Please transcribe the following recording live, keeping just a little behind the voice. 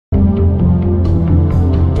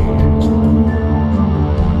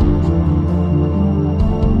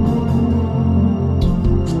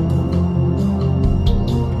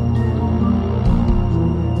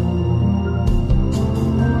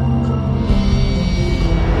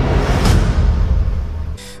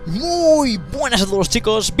Buenas a todos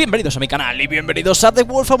chicos, bienvenidos a mi canal y bienvenidos a The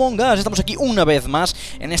Wolf Among Us. Estamos aquí una vez más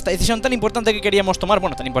en esta decisión tan importante que queríamos tomar.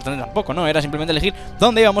 Bueno, tan importante tampoco, ¿no? Era simplemente elegir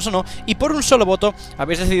dónde íbamos o no. Y por un solo voto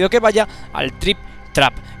habéis decidido que vaya al Trip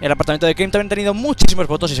Trap. El apartamento de Crime también ha tenido muchísimos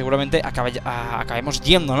votos y seguramente acabemos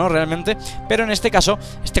yendo, ¿no? Realmente. Pero en este caso,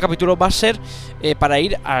 este capítulo va a ser para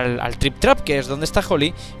ir al Trip Trap, que es donde está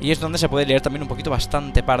Holly y es donde se puede leer también un poquito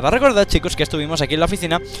bastante parda. Recordad, chicos, que estuvimos aquí en la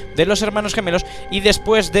oficina de los hermanos gemelos y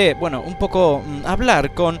después de, bueno, un poco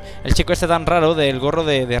hablar con el chico este tan raro del gorro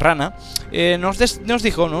de rana, nos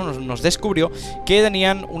dijo, ¿no? Nos descubrió que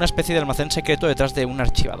tenían una especie de almacén secreto detrás de un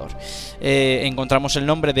archivador. Encontramos el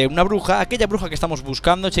nombre de una bruja, aquella bruja que estamos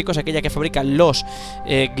buscando, chicos, aquella que fabrica los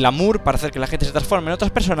glamour para hacer que la gente se transforme en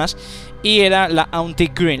otras personas, y era la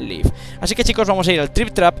Aunty Greenleaf. Así que, chicos, vamos a ir al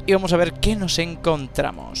Trip Trap y vamos a ver qué nos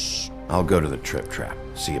encontramos. I'll go to the Trip Trap,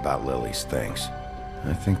 see about Lily's things.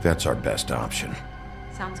 I think that's our best option.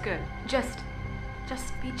 Sounds good. Just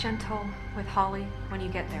be gentle with Holly when you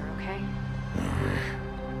get there, okay?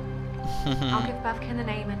 I'll give Buffkin the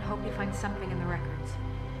name and hope you find something in the records.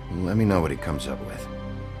 Let me know what he comes up with.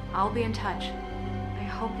 I'll be in touch. I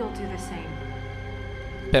hope you'll do the same.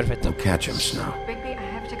 Perfecto. We'll catch him, Snow. Bigby, I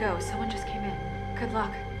have to go. Someone just came in. Good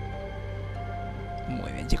luck.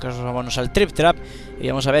 Muy bien, chicos, vámonos al Trip Trap y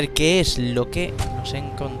vamos a ver qué es lo que nos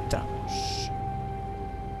encontramos.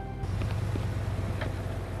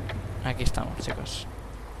 Aquí estamos, chicos.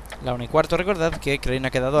 La 1:15, recordad que Crane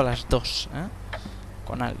ha quedado a las 2, ¿eh?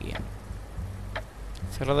 Con alguien.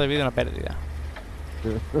 Cerrado debido a una pérdida.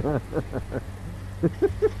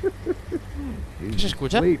 ¿Qué se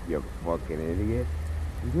escucha? Sleep, you fucking idiot.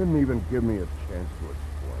 You didn't even give me a chance to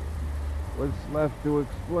explain. What's left to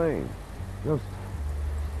explain? Just,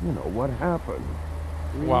 you know, what happened.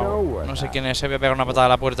 We know Wow, what no sé happened. quién es, se voy a pegar una patada a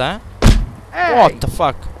la puerta, ¿eh? Hey! What the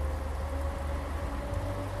fuck.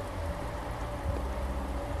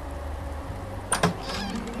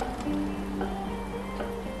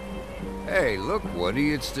 Hey, look,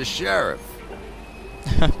 Woody, it's the sheriff.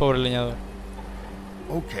 Pobre leñador.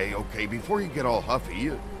 Okay, before you get all huffy,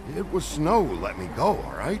 it was Snow who let me go,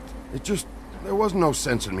 all right? There was no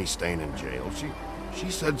sense in me staying in jail. She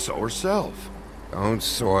said so herself. Don't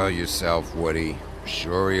soil yourself, Woody. I'm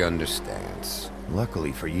sure he understands.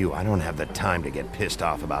 Luckily for you, I don't have the time to get pissed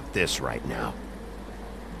off about this right now.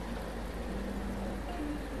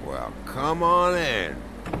 Well, come on in,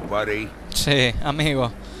 buddy. Sí,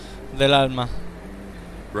 amigo del alma.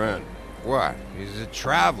 Brent, What? He's a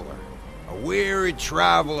traveler. A weary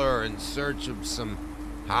traveler in search of some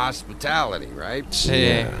hospitality, right?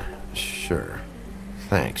 Sí. yeah, sure.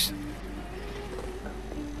 Thanks.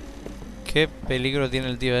 Qué peligro tiene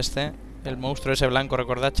el tío este. El monstruo ese blanco,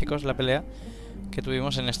 recordad, chicos, la pelea que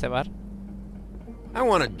tuvimos en este bar. I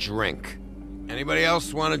want a drink. Anybody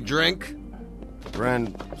else want a drink?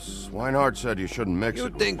 Brent, Swinehart said you shouldn't mix You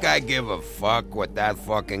it. think I give a fuck what that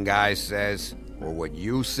fucking guy says? Or what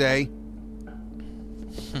you say?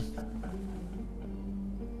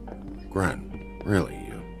 Grant, really,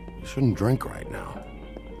 you shouldn't drink right now.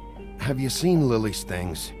 Have you seen Lily's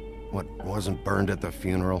things? What wasn't burned at the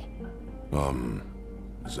funeral?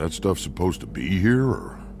 Is that stuff supposed to be here,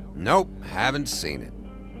 or? Nope, haven't seen it.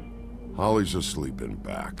 Holly's asleep in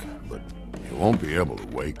back, but you won't be able to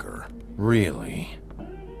wake her. Really?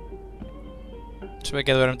 Se ve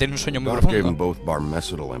que tiene un sueño muy Doc gave him profundo. both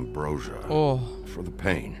barmecidal ambrosia Oh, for the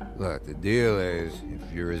pain. Look, the deal is,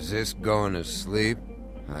 if you resist going to sleep,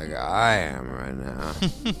 like I am right now,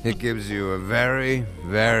 it gives you a very,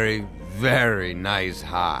 very, very nice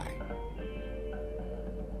high.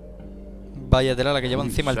 vaya tela la que lleva He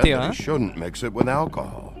encima el said tío, that ¿eh? he shouldn't mix it with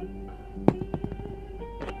alcohol.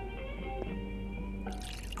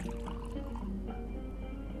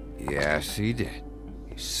 Yes, he did.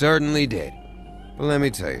 He certainly did. But let me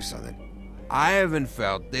tell you something. I haven't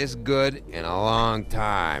felt this good in a long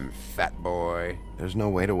time, fat boy. There's no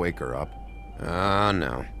way to wake her up. Oh,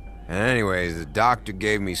 no. And anyways, the doctor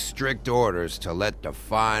gave me strict orders to let the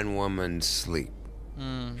fine woman sleep.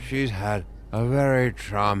 She's had a very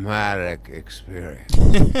traumatic experience.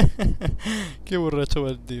 Qué borracho va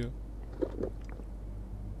el tío.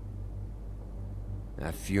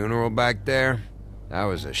 That funeral back there, that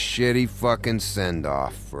was a shitty fucking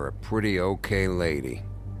send-off for a pretty okay lady.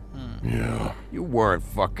 Yeah. You weren't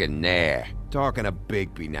fucking there. Talking to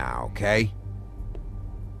Bigby now, okay?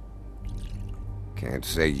 Can't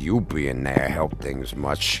say you being there helped things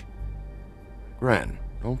much. Gran,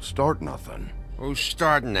 don't start nothing. Who's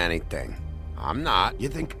starting anything? I'm not. You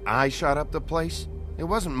think I shot up the place? It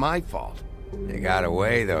wasn't my fault. They got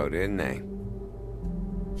away, though, didn't they?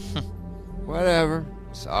 Whatever.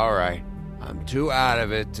 It's alright. I'm too out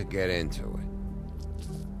of it to get into it.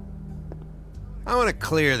 I want to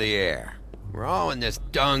clear the air. We're all in this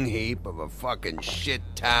dung heap of a fucking shit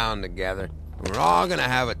town together. And we're all gonna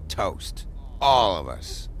have a toast. All of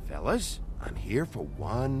us. Fellas, I'm here for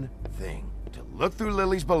one thing. To look through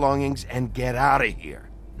Lily's belongings and get out of here.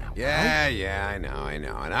 Now, Yeah, I know.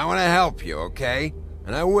 And I want to help you, okay?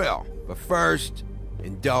 And I will. But first,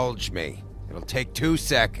 indulge me. It'll take 2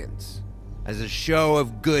 seconds. As a show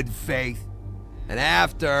of good faith. And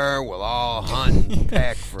after, we'll all hunt and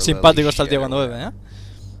peck for Simpático está el tío cuando bebe, ¿eh?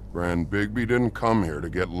 Grand Bigby didn't come here to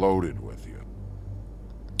get loaded with you.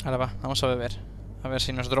 Ahora va, vamos a beber. A ver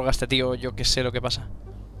si nos droga este tío o yo que sé lo que pasa.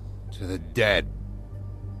 To the dead.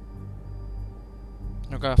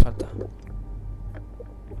 No que haga falta.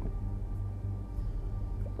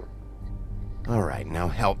 All right, now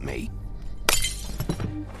help me.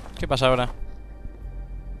 ¿Qué pasa ahora?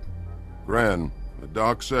 Gran, the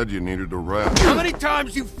doc said you needed a rest. How many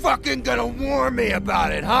times you fucking gonna warn me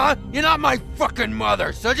about it, huh? You're not my fucking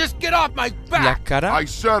mother, so just get off my La back! cara I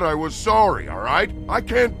said I was sorry, all right? I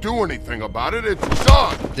can't do anything about it. It's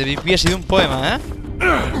done. de Bibi ha sido un poema, ¿eh?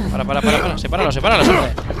 Para. Sepáralo,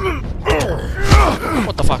 hombre.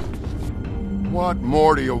 What the fuck? What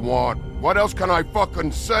more do you want? What else can I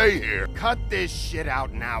fucking say here? Cut this shit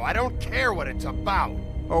out now. I don't care what it's about.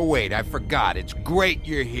 Oh wait, I forgot. It's great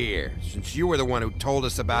you're here, since you were the one who told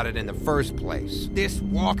us about it in the first place. This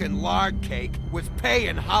walking lard cake was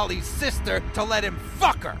paying Holly's sister to let him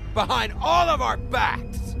fuck her behind all of our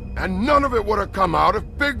backs. And none of it would have come out if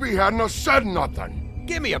Bigby hadn't have said nothing.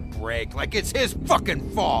 Give me a break, like it's his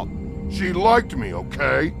fucking fault. She liked me,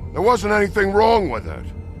 okay? There wasn't anything wrong with it.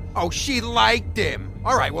 Oh, she liked him.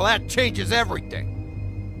 All right, well that changes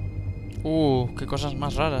everything. Qué cosas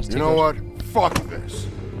más raras, chicos. You know what? Fuck this.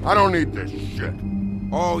 I don't need this shit.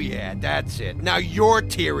 Oh yeah, that's it. Now you're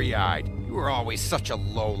teary-eyed. You were always such a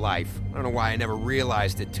lowlife. I don't know why I never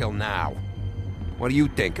realized it till now. What do you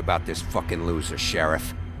think about this fucking loser,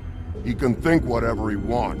 Sheriff? He can think whatever he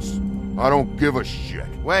wants. I don't give a shit.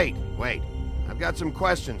 Wait. I've got some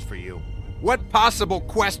questions for you. What possible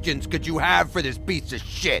questions could you have for this piece of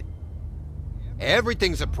shit?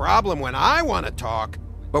 Everything's a problem when I want to talk,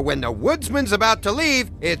 but when the woodsman's about to leave,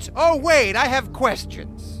 it's, oh wait, I have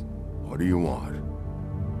questions. What do you want?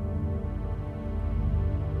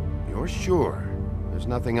 You're sure there's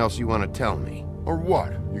nothing else you want to tell me? Or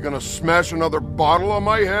what? You gonna smash another bottle on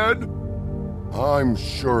my head? I'm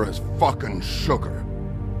sure as fucking sugar.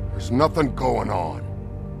 There's nothing going on.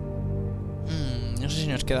 No sé si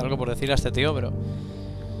nos queda algo por decir a este tío, pero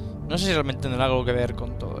no sé si realmente tendrá algo que ver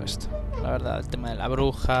con todo esto. La verdad, el tema de la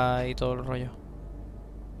bruja y todo el rollo.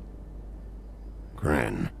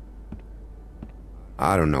 Gran,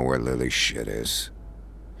 I don't know where Lily's shit is.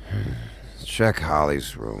 Check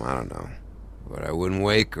Holly's room, I don't know. But I wouldn't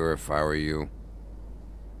wake her if I were you.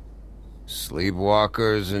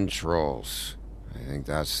 Sleepwalkers and trolls. I think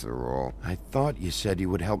that's the rule. I thought you said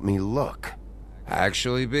you would help me look.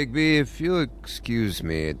 Actually, Bigby, if you'll excuse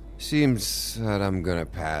me, it seems that I'm gonna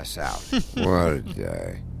pass out. What a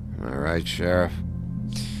day. Am I right, Sheriff?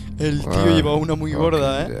 El tío lleva una muy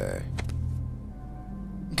gorda, Day.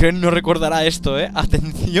 Gren no recordará esto,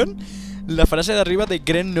 Atención. La frase de arriba de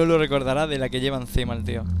Gren no lo recordará de la que lleva encima el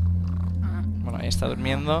tío. Bueno, ahí está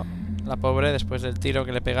durmiendo la pobre después del tiro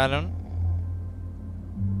que le pegaron.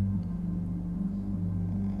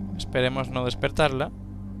 Esperemos no despertarla,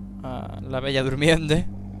 a la bella durmiente.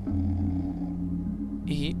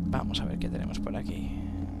 Y vamos a ver qué tenemos por aquí.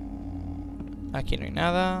 Aquí no hay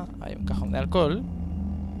nada. Hay un cajón de alcohol.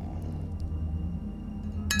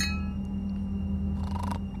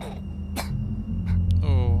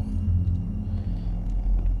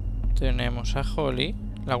 Tenemos a Holly,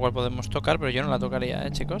 la cual podemos tocar, pero yo no la tocaría,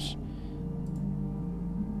 chicos.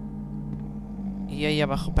 Y ahí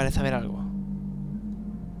abajo parece haber algo.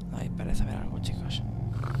 Ahí parece haber algo, chicos.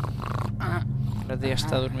 La tía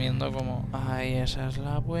está durmiendo como... Ay, esa es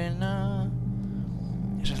la buena.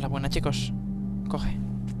 Esa es la buena, chicos. Coge.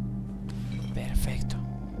 Perfecto.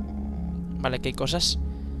 Vale, que hay cosas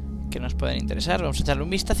que nos pueden interesar. Vamos a echarle un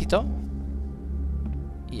vistacito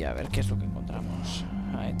y a ver qué es lo que encontramos.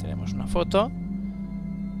 Ahí tenemos una foto.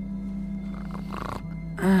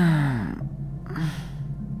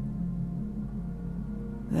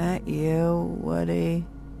 That you, Woody?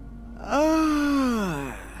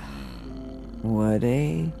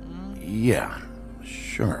 Woody? Yeah,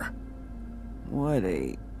 sure.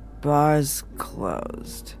 Woody, bar's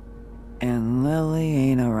closed. And Lily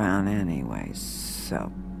ain't around anyway,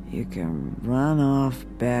 so you can run off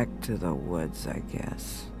back to the woods, I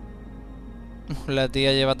guess. La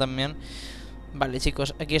tía lleva también... Vale,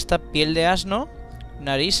 chicos, aquí está piel de asno,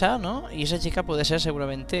 narisa, ¿no? Y esa chica puede ser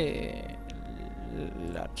seguramente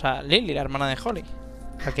o sea, Lily, la hermana de Holly.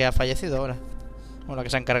 La que ha fallecido ahora. O la que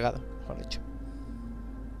se ha encargado, mejor dicho.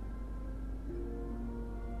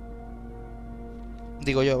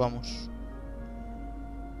 Digo yo, vamos.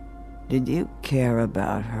 Did you care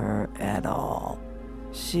about her at all?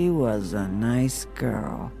 She was a nice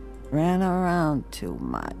girl. Ran around too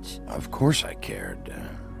much. Of course I cared.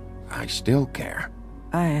 I still care.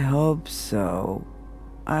 I hope so.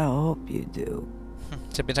 I hope you do.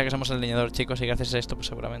 Se piensa que somos el leñador, chicos, y gracias a esto pues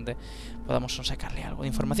seguramente podamos sacarle algo de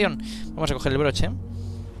información. Vamos a coger el broche.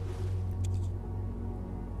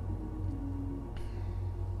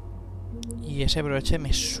 Y ese broche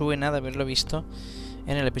me suena de haberlo visto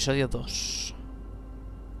en el episodio 2.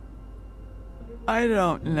 I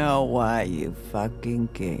don't know why you fucking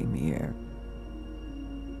came here.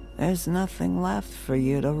 There's nothing left for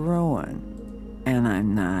you to ruin. And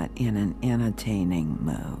I'm not in an entertaining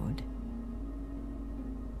mood.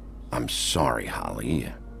 I'm sorry,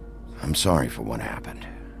 Holly. I'm sorry for what happened.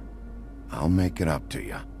 I'll make it up to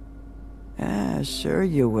you. Sure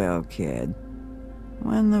you will, kid.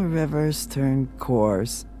 When the rivers turn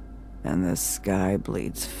coarse and the sky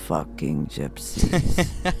bleeds fucking gypsies.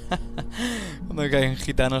 Cuando caen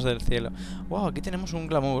gitanos del cielo. Wow, aquí tenemos un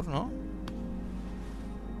glamour, ¿no?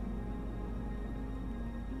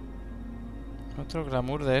 Otro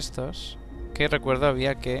glamour de estos. Que recuerdo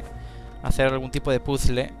había que hacer algún tipo de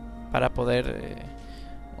puzzle para poder...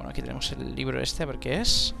 Bueno, aquí tenemos el libro este, a ver qué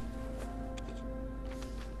es.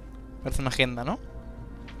 Parece una agenda, ¿no?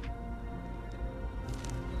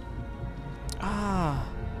 Ah.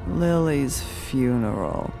 Lily's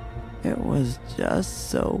funeral. It was just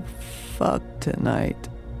so fucked tonight.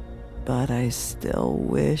 But I still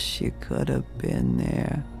wish you could have been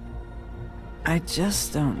there. I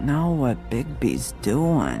just don't know what Bigby's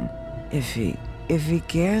doing. If he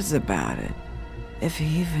cares about it. If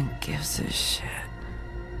he even gives a shit.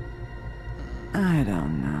 I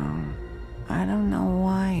don't know. I don't know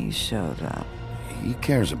why he showed up. He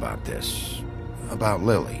cares about this. About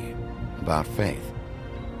Lily. About Faith.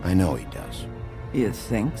 I know he does. You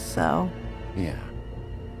think so? Yeah.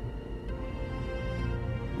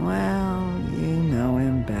 Well, you know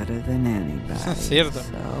him better than anybody. Cierto.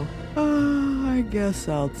 So, I guess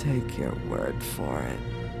I'll take your word for it.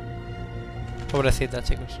 Pobrecita,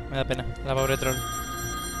 chicos. Me da pena. La pobre troll.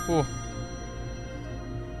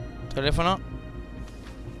 Teléfono.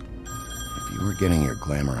 If you were getting your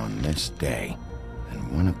glamour on this day,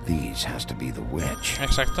 then one of these has to be the witch.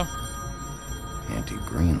 Exacto. Aunty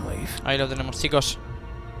Greenleaf. Ahí lo tenemos, chicos.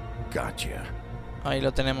 Gotcha. Ahí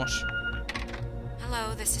lo tenemos.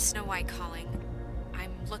 Hello, this is Snow White calling.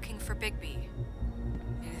 I'm looking for Bigby.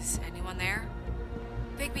 Is anyone there?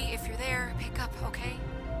 Bigby, if you're there, pick up, okay?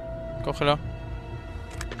 Cógelo.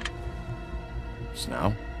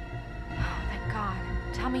 Snow? Oh, thank God.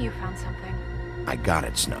 Tell me you found something. I got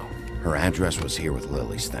it, Snow. Her address was here with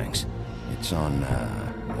Lily's things. It's on,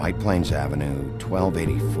 White Plains Avenue,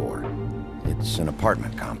 1284. It's an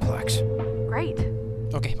apartment complex. Great.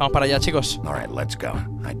 Ok, vamos para allá, chicos. All right, let's go.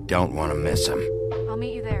 I don't want to miss him. I'll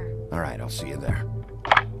meet you there. All right, I'll see you there.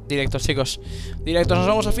 Directos, chicos. Directos, nos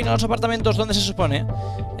vamos al final a los apartamentos donde se supone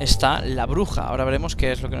está la bruja. Ahora veremos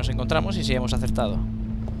qué es lo que nos encontramos y si hemos acertado.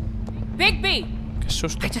 Bigby! Qué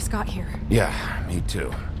susto. I just got here. Yeah, me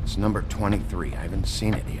too. It's number 23. I haven't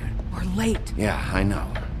seen it yet. We're late. Yeah, I know.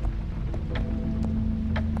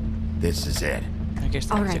 This is it. Aquí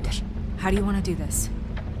está, All right. chicos. How do you want to do this?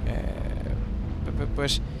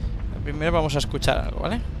 Pues primero vamos a escuchar algo,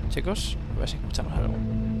 ¿vale? Chicos, a ver si escuchamos algo.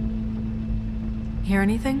 Hear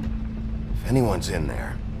anything? If anyone's in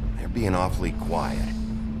there, they're being awfully quiet.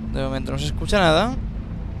 De momento no se escucha nada.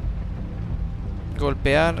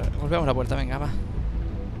 Golpeamos la puerta, venga, va.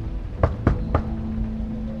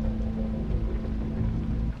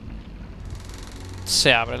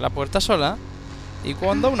 Se abre la puerta sola. Y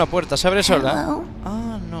cuando una puerta se abre sola... Hello?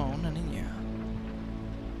 Ah, no, una niña.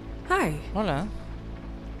 Hi. Hola,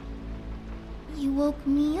 You woke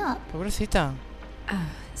me up. pobrecita.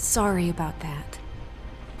 Sorry about that.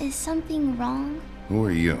 Is something wrong? Who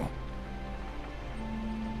are you?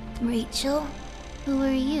 Rachel? Who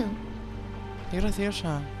are you? Qué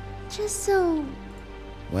graciosa. Just so...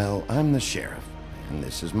 Well, I'm the sheriff, and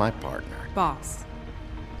this is my partner. Boss.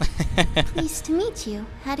 pleased to meet you.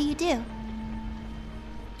 How do you do?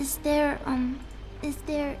 Is there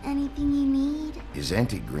anything you need? Is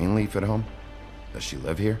Aunty Greenleaf at home? Does she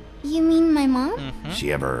live here? You mean my mom?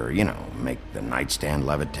 She ever, make the nightstand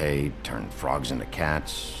levitate, turn frogs into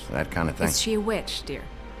cats, that kind of thing? Is she a witch, dear?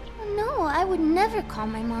 No, I would never call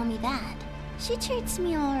my mommy that. She treats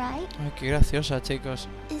me all right. Ay, qué graciosa, chicos.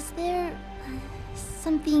 Is there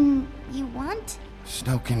Something you want?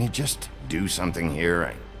 Snow, can you just do something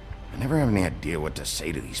here? I never have any idea what to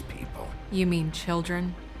say to these people. You mean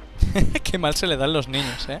children? Qué mal se le dan los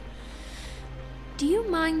niños, ¿eh? Do you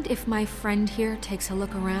mind if my friend here takes a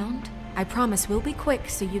look around? I promise we'll be quick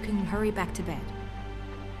so you can hurry back to bed.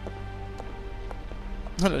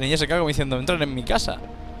 La niña se caga como diciendo, entran en mi casa.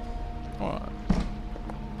 Oh.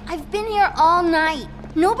 I've been here all night.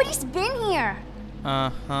 Nobody's been here.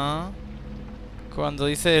 Ajá. Cuando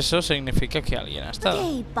dice eso significa que alguien ha estado.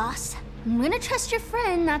 Okay, boss. I'm gonna trust your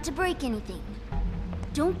friend not to break anything.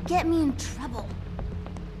 Don't get me in trouble.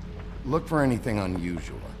 Look for anything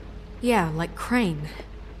unusual. Yeah, like Crane.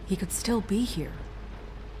 He could still be here.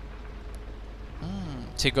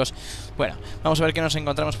 Chicos, bueno, vamos a ver qué nos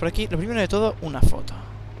encontramos por aquí. Lo primero de todo, una foto.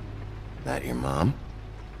 That your mom?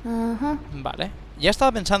 Vale. Ya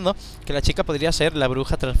estaba pensando que la chica podría ser la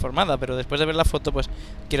bruja transformada, pero después de ver la foto, pues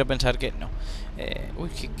quiero pensar que no. Uy,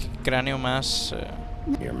 qué cráneo más...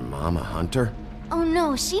 Your mom a hunter? Oh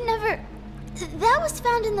no, she never... That was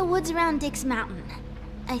found in the woods around Dick's Mountain,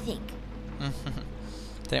 I think.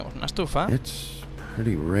 Tenemos una estufa. It's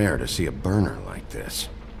pretty rare to see a burner like this.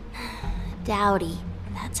 Dowdy.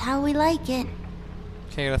 That's how we like it.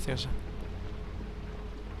 Qué graciosa.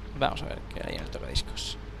 Vamos a ver qué hay en el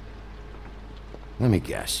tocadiscos. Let me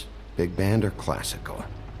guess. Big band or classical?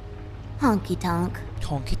 Honky tonk.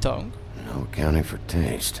 Honky tonk. No accounting for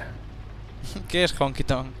taste. ¿Qué es honky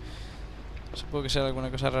tonk? Supongo que sea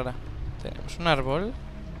alguna cosa rara. Tenemos un árbol.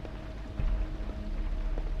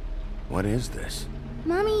 What is this?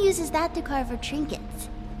 Mommy uses that to carve her trinkets.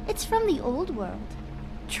 It's from the old world.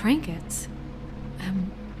 Trinkets?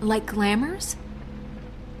 Like glamours?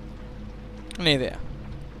 Ni idea.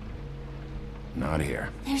 Not here.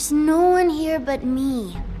 There's no one here but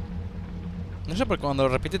me. No sé por qué cuando lo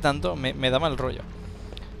repite tanto me da mal rollo.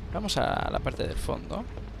 Vamos a la parte del fondo.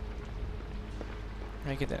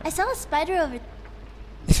 Aquí tenemos. I saw a spider over...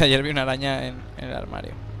 Dice, ayer vi una araña en el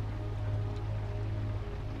armario.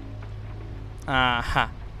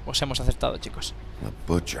 Ajá. Os hemos acertado, chicos. A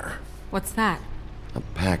butcher. What's that? A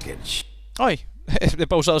package. ¡Ay! He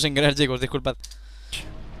pausado sin querer, chicos, disculpad.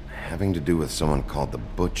 Having to do with someone called the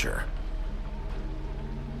butcher.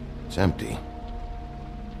 It's empty.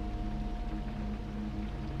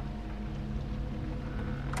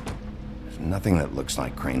 There's nothing that looks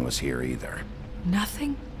like Crane was here either.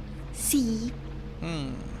 Nothing? Sí.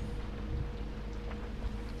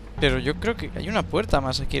 Pero yo creo que hay una puerta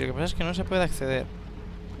más aquí. Lo que pasa es que no se puede acceder.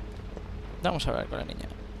 Vamos a hablar con la niña.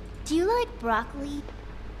 Do you like broccoli?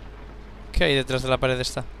 ¿Qué hay detrás de la pared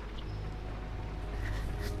esta?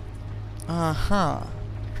 Ajá.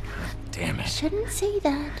 Damn it. Shouldn't say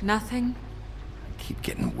that. Nothing? I keep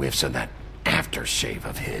getting whiffs of that aftershave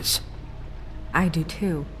of his. I do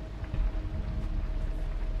too.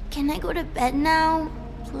 Can I go to bed now?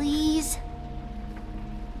 Please?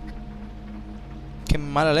 Qué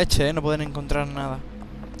mala leche, ¿eh? No pueden encontrar nada.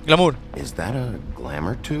 Glamour. Is that a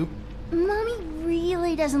glamour tube? Mommy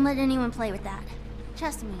really doesn't let anyone play with that.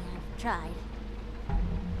 Trust me, I've tried.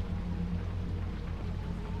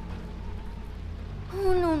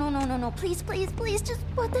 Oh, no. Please,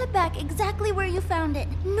 just put that back exactly where you found it.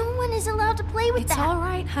 No one is allowed to play with that. It's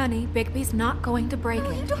alright, honey. Bigby's not going to break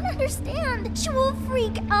No, you it. don't understand. She will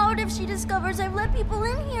freak out if she discovers I've let people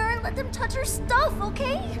in here and let them touch her stuff,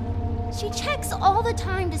 okay? She checks all the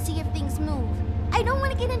time to see if things move. I don't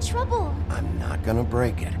want to get in trouble. I'm not gonna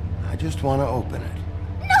break it. I just want to open it.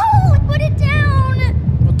 No! Put it down!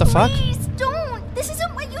 What the fuck? Please, don't! This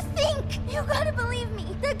isn't what you think! You gotta believe me.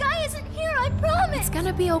 The guy isn't here, I promise! It's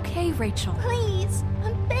gonna be okay, Rachel. Please,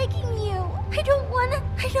 I'm begging you. I don't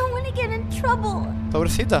wanna get in trouble.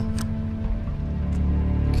 Pobrecita.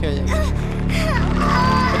 ¿Qué hay aquí?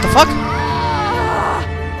 What the fuck?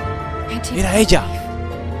 Era ella.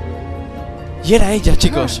 Y era ella,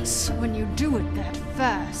 chicos. When you do it that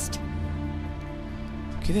fast.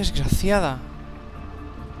 Qué desgraciada.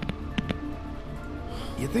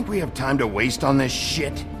 You think we have time to waste on this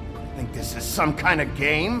shit? Think this is some kind of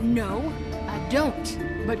game? No, I don't.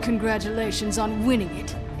 But congratulations on winning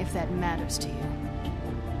it, if that matters to you.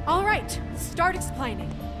 Alright, start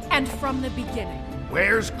explaining. And from the beginning.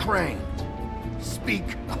 Where's Crane?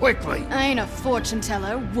 Speak quickly. I ain't a fortune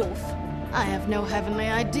teller, Wolf. I have no heavenly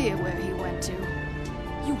idea where he went to.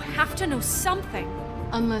 You have to know something.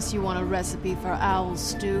 Unless you want a recipe for owl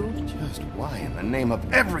stew. Just why in the name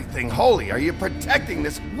of everything holy are you protecting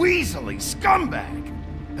this weaselly scumbag?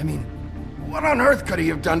 I mean, what on earth could he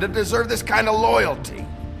have done to deserve this kind of loyalty?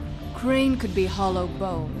 Crane could be hollow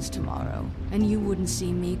bones tomorrow. and you wouldn't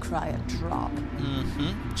see me cry a drop.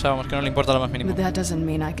 Sabemos que no le importa lo más mínimo. But that doesn't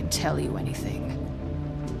mean I can tell you anything.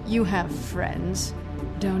 You have friends,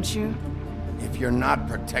 don't you? If you're not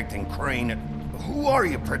protecting Crane, who are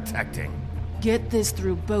you protecting? Get this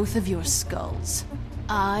through both of your skulls.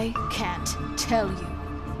 I can't tell you.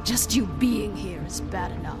 Just you being here is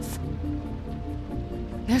bad enough.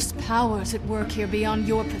 There's powers at work here beyond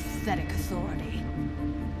your pathetic authority.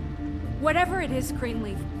 Whatever it is,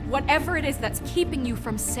 Greenleaf, whatever it is that's keeping you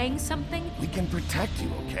from saying something... We can protect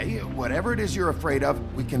you, okay? Whatever it is you're afraid of,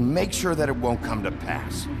 we can make sure that it won't come to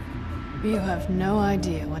pass. You have no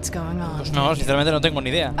idea what's going on. Pues no, sinceramente no tengo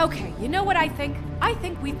ni idea. Okay, you know what I think? I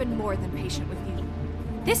think we've been more than patient with you.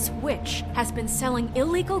 This witch has been selling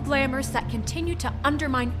illegal glamours that continue to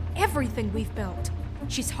undermine everything we've built.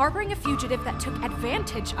 She's harboring a fugitive that took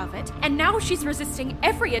advantage of it, and now she's resisting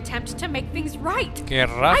every attempt to make things right.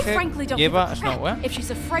 I frankly don't give a crap. If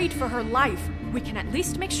she's afraid for her life, we can at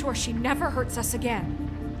least make sure she never hurts us again.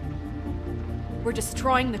 We're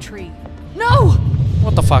destroying the tree. No!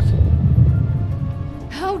 What the fuck?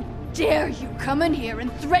 How dare you come in here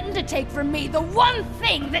and threaten to take from me the one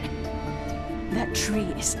thing that... That tree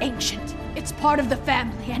is ancient. It's part of the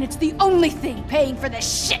family, and it's the only thing paying for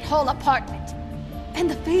this shithole apartment. And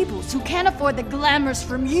the Fables, who can't afford the glamours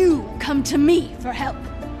from you, come to me for help.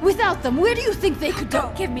 Without them, where do you think they could go?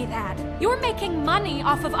 Don't give me that. You're making money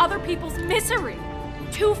off of other people's misery.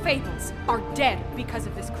 2 Fables are dead because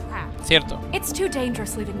of this crap. Cierto. It's too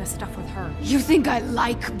dangerous leaving this stuff with her. You think I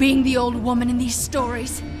like being the old woman in these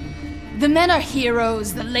stories? The men are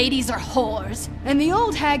heroes, the ladies are whores, and the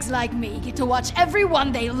old hags like me get to watch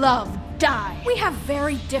everyone they love die. We have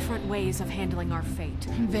very different ways of handling our fate.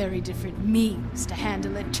 Very different means to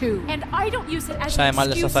handle it too. And I don't use it as an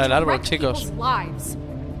excuse to wreck people's lives.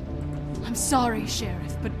 I'm sorry,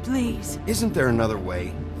 Sheriff, but please. Isn't there another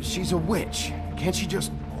way? She's a witch. Can't she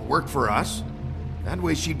just work for us? That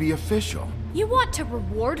way she'd be official. You want to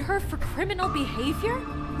reward her for criminal behavior?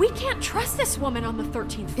 We can't trust this woman on the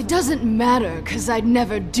 13th floor. It doesn't matter, because I'd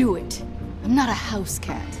never do it. I'm not a house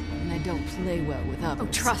cat, and I don't play well with others.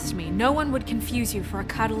 Oh, trust me, no one would confuse you for a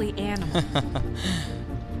cuddly animal.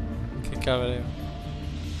 Qué cabreo.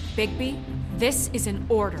 Bigby, this is an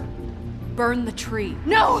order. Burn the tree.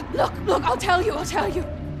 No! Look, I'll tell you.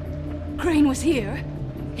 Crane was here.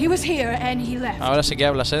 He was here, and he left. Ahora sí que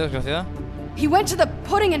hablas, desgraciada. He went to the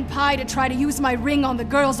pudding and pie to try to use my ring on the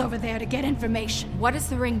girls over there to get information. What does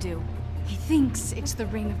the ring do? He thinks it's the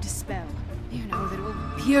ring of dispel. You know, that it will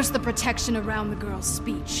pierce the protection around the girls'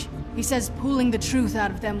 speech. He says pulling the truth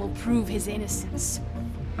out of them will prove his innocence.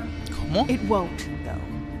 ¿Cómo? It won't,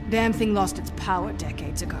 though. Damn thing lost its power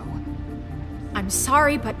decades ago. I'm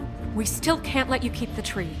sorry, but we still can't let you keep the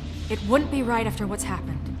tree. It wouldn't be right after what's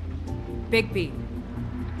happened. Bigby.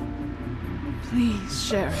 Please,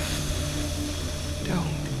 Sheriff.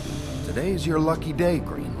 Don't. Today's your lucky day,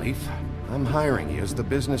 Greenleaf. I'm hiring you as the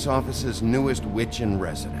business office's newest witch in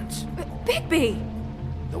residence. Bigby!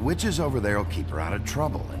 The witches over there will keep her out of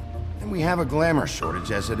trouble, and we have a glamour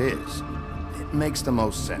shortage as it is. It makes the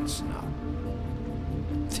most sense now.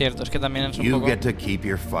 Cierto, es que también es un You poco... get to keep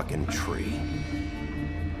your fucking tree.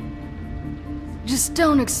 Just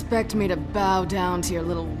don't expect me to bow down to your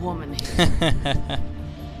little woman here.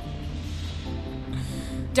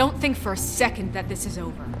 Don't think for a second that this is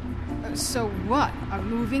over. So what? Are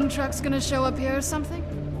moving trucks gonna show up here or something?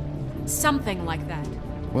 Something like that.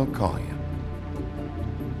 We'll call you.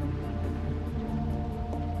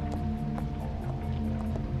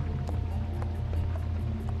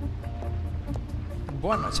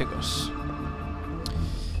 Bueno, chicos,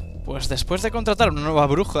 pues después de contratar una nueva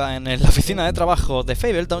bruja en la oficina de trabajo de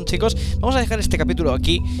Fabletown, chicos, vamos a dejar este capítulo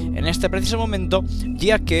aquí, en este preciso momento,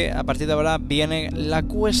 ya que a partir de ahora viene la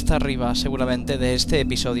cuesta arriba, seguramente, de este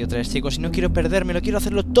episodio 3, chicos, y no quiero perdérmelo, quiero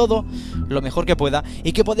hacerlo todo lo mejor que pueda,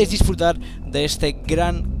 y que podáis disfrutar de este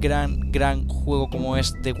gran juego como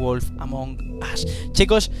es The Wolf Among Us.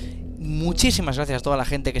 Chicos, muchísimas gracias a toda la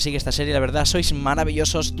gente que sigue esta serie, la verdad sois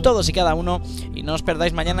maravillosos todos y cada uno, y no os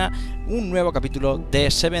perdáis mañana un nuevo capítulo de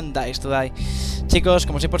 7 Days to Die. Chicos,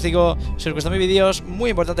 como siempre os digo, si os gustan mis vídeos, muy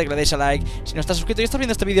importante que le deis a like. Si no estás suscrito y estás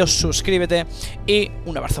viendo este vídeo, suscríbete, y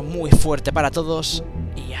un abrazo muy fuerte para todos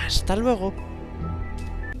y hasta luego.